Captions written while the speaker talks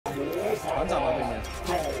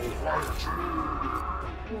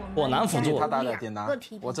我难辅助。他打的点难，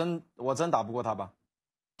我真打不过他吧？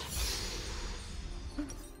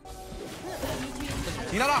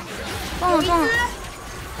赢了啦！帮我中了！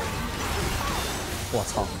我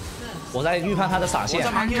操！我在预判他的闪现。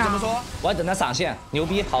我要等他闪现，牛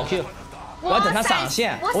逼，好 Q！ 我要等他闪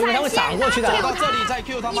现，我以为他会闪过去的。到这里再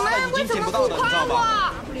Q 他妈的已经捡不到了，你知道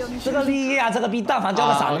吧？这个莉莉娅，这个逼，但凡交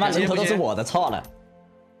个闪，他妈人头都是我的，错了。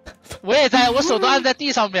我也在，我手都按在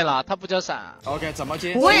地上面了，他不交闪。OK， 怎么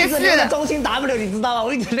接？我也是留的中心 W， 你知道吗？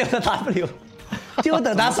我一直留的 W， 就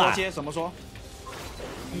等他闪。怎么说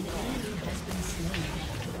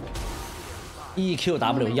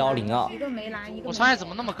？EQW102。一个没蓝，一个。我伤害怎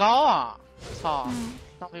么那么高啊？操！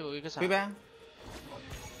浪费我一个闪。对呗。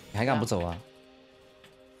你还敢不走啊？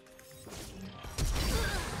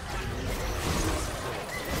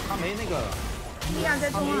他没那个。莉亚在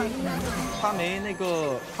中啊！他没那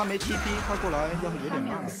个，他没 TP， 他过来要有点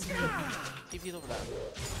慢。TP 都不来。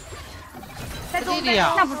在中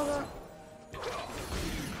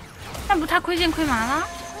那不他亏剑亏麻了？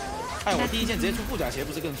哎，我第一件直接出布甲鞋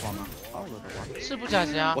不是更爽吗？是布甲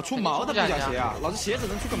鞋啊！我出毛的布甲鞋啊！老子鞋子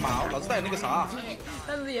能出个毛，老子带那个啥。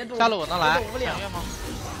但是也躲。下路我能来？躲不了。约吗？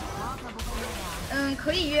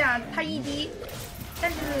可以约啊，他ED，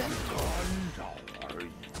但是。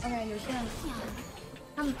OK， 有些人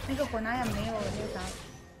他们那个火男也没有那个啥，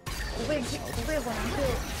不会火男Q。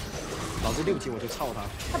老子6级我就操他。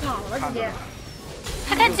他跑了直接。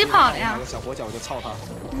他开机跑了呀！拿个小火脚我就操他。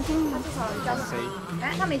他至少交闪。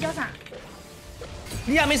哎，他没交闪。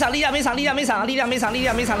莉亚没闪，莉亚没闪，莉亚没闪，莉亚没闪，莉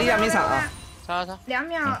亚没闪，莉亚没闪啊！杀他！2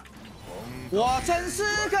秒。我真是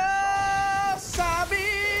个傻逼。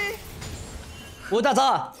我大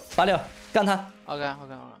招86，干他。OK。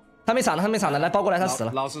他没闪的，他没闪的，来包过来，他死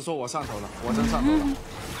了。老实说，我上头了，我真上头了。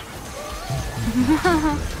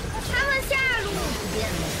他们下路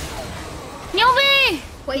牛逼！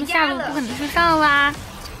回家了，不可能去上啦。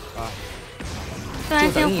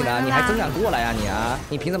就等你了，你还真敢过来呀你啊！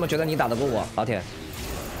你凭什么觉得你打得过我，老铁？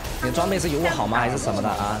你的装备是有我好吗？还是什么的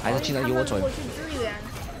啊？还是技能有我准？我去支援，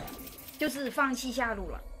就是放弃下路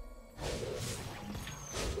了。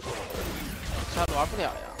下路玩不了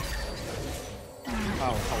呀。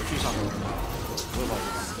我跑去上头，我也跑。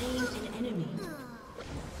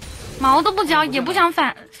毛都不交，也不想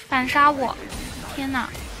反杀我，天哪！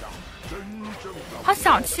好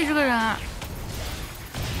小气这个人。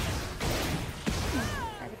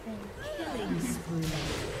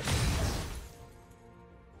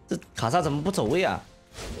这卡萨怎么不走位啊？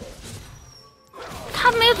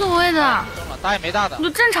他没走位的，打也没大的，就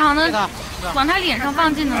正常的往他脸上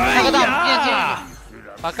放技能。那个大面镜，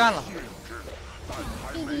把他干了。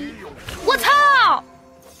我操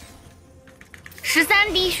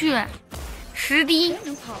！13滴血，10滴。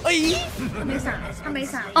哎，他没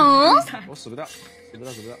闪。我死不掉。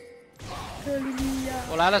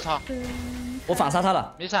我来了，操！我反杀他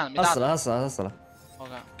了。没闪，没他死了。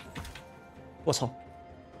OK。我操！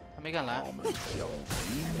他没敢来。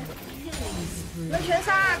能全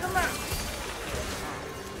杀，根本。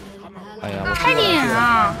哎呀！快点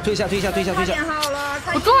啊！退下！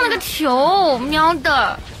我中了个球，喵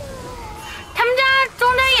的！他们家中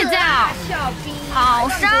间也在，好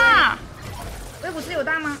杀！威虎斯有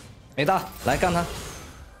大吗？没大，来干他！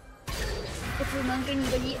我只能给你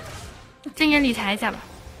个1。正言理财一下吧，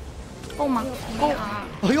够吗？够。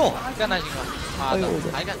哎呦，干他行吗？妈的，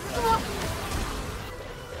还干！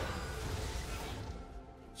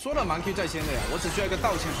说了盲 Q 在先的呀，我只需要一个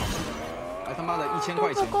道歉好吗？哎他妈的1000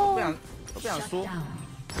块钱，都不想说。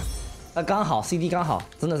那刚好 CD 刚好，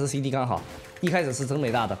真的是 CD 刚好，一开始是真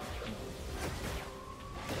没大的。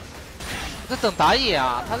在等打野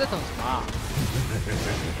啊？他在等什么啊？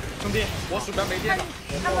兄弟，我鼠标没电了。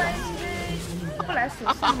他不来鼠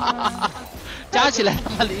上吗？加起来他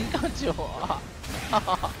妈0.9啊！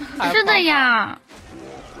是的呀，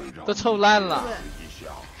都臭烂了。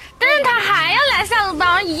但是他还要来下路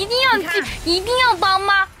帮，一定要帮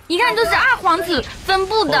吗？一看就是2皇子分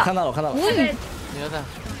布的。我看到了。无语。牛的。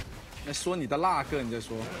那说你的那个，你在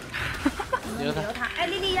说？牛的。哎，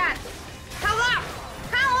莉莉娅，看我！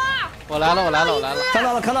我来了。看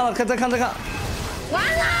到了，再看。完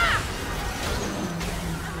了！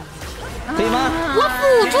可以吗？我辅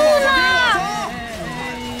助呢。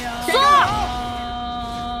说。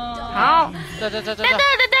好。对。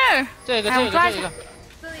这个。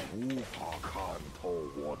无法看透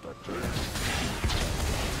我的真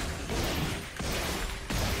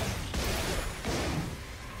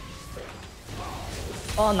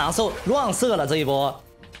哦，难受，乱射了这一波，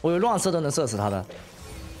我以为乱射都能射死他的。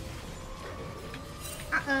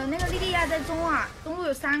那个莉莉娅在中啊，中路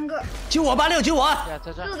有3个。救我86，救我！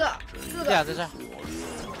 4个。莉亚在这。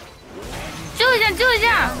救一下，救一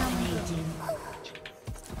下！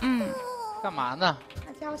干嘛呢？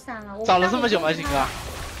他跳伞了，找了这么久吗，鑫哥？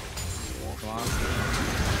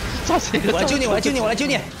找谁？我来救你，我来救你，我来救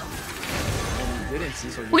你！有点棘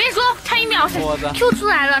手。我跟你说，差1秒，Q 出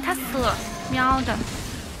来了，他死了，喵的，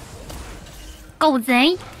狗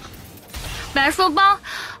贼！来说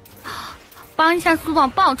帮一下苏宝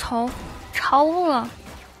报仇，超了！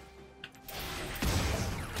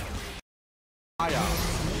妈呀！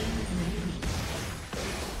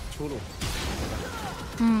出路。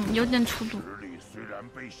有点出路。实力虽然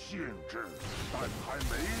被限制，但还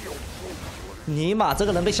没有复活。尼玛，这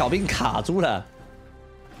个人被小兵卡住了。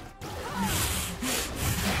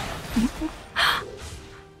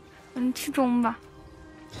去中吧。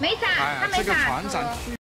没闪，他没这个闪。船长，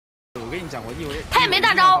我跟你讲，我一会他也没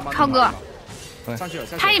大招，超哥。上去了，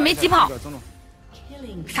他也没疾跑，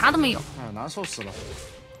啥都没有。哎，难受死了。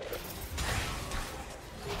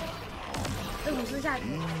这武士下去。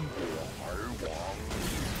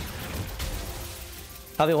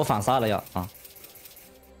他被我反杀了要啊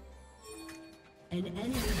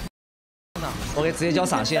！OK， 直接交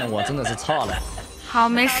闪现，我真的是操了。好，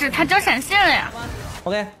没事，他交闪现了呀。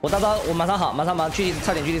OK， 我大招我马上好，马上距离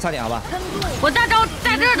差点，好吧？我大招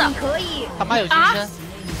在这儿的，可以。他妈有金身！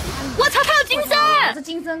我操，他有金身！这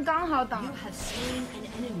金身刚好挡。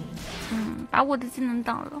把我的技能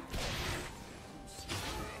挡了。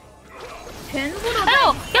全部都。哎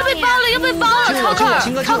呦，要被包了，要被包了！超哥，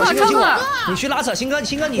你去拉扯，鑫哥，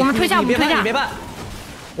你我们推下，你别办，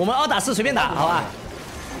我们2打4随便打，好吧？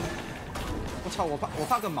我操，我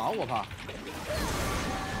怕个毛，我怕。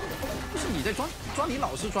不是你在装，你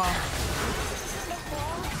老是装。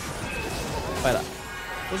坏了。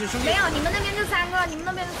不是兄弟。没有，你们那边就3个，3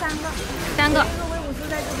个。一个威武士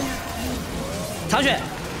在这边。长血。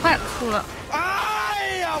快哭了。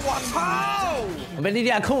哎呀，我操！我被莉莉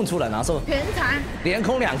娅控住了，难受。全残。连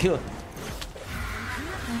空2 Q。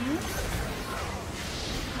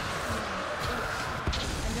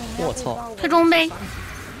我操！推中呗，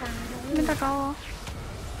没大招哦，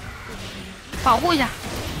保护一下，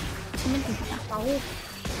前面顶一下，保护。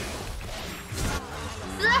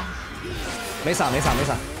死！没闪，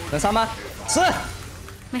能上吗？是。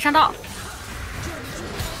没上到。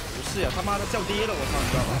不是呀，他妈的叫跌了，我操，你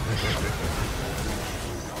知道吗？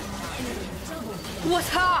我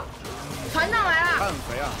操！船长来了！他很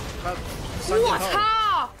肥啊，我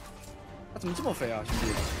操！他怎么这么肥啊，兄弟？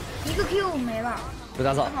一个 Q 没了。有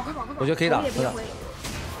大招，我觉得可以打，真的。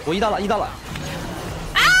我1到了。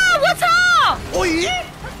啊！我操！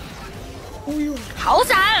哎呦！好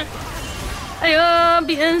闪！哎呀，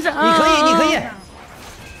边上！你可以！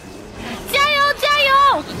加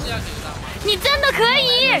油！你真的可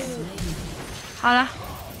以！好了，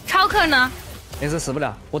超可呢？没事，死不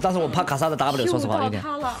了。但是我怕卡莎的 W， 说实话有点。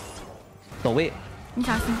走位。你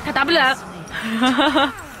小心，他 W 了。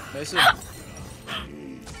没事。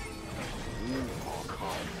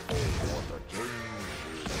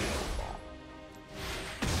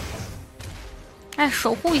哎，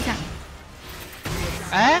守护一下。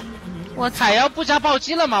哎，我踩要不加暴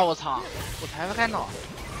击了吗？我操！我才看到。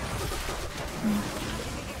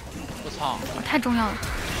我操！我太重要了。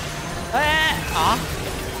哎啊！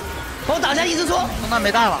帮我打下一直戳。那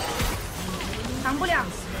没大了。挡不了。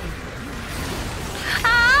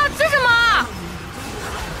啊！这什么？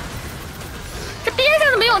这边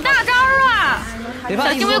上怎么有大招啊？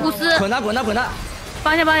小心威古斯。滚他！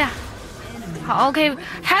帮一下。好 ，OK，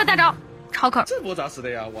 还有大招。超可！这波咋死的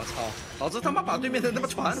呀？我操！老子他妈把对面的他妈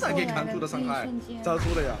船长给砍住的伤害，招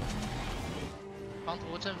出了呀！防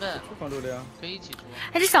图振奋，防图的呀，可以一起出。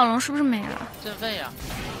哎，这小龙是不是没了？振奋呀！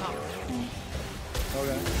高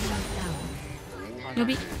人，牛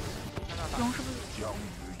逼！龙是不是？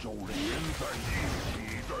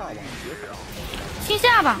清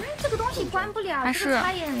下吧。这个东西关不了，还是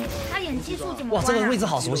插眼技术怎么？哇，这个位置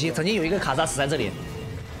好熟悉，曾经有一个卡莎死在这里，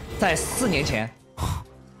在4年前。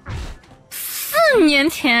4年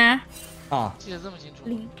前啊，记得这么清楚。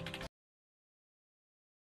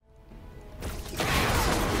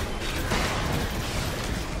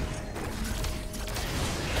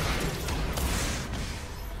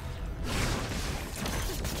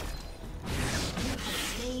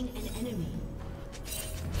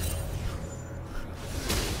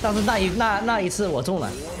但是那一次我中了。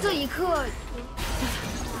这一刻，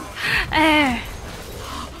哎，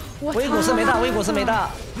威古斯没大。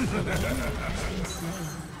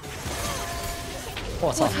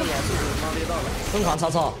我操！疯狂操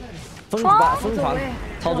作，疯狂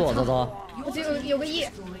操作这招。我这有个E，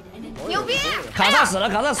牛逼！卡萨死了，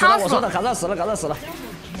我说的卡萨死了。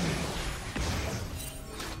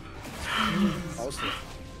好死！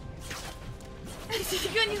鸡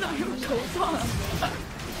哥你怎么用头撞？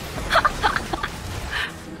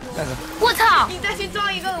干什么？我操！你再去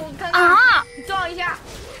撞一个，我看看。啊！你撞一下。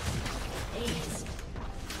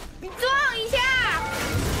你撞一下。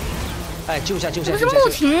哎，救一下，救一下！不是穆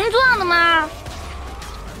婷撞的吗？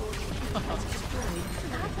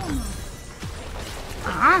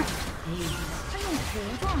啊！他用头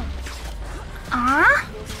撞。啊！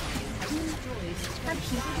他皮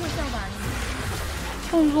肤特效吧？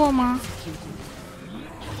动作吗？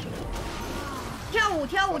跳舞，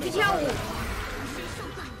跳舞，去跳舞！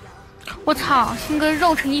我操，星哥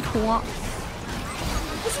肉成一坨。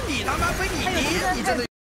不是你他妈非你第一，你真的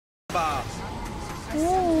吧？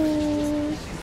哦。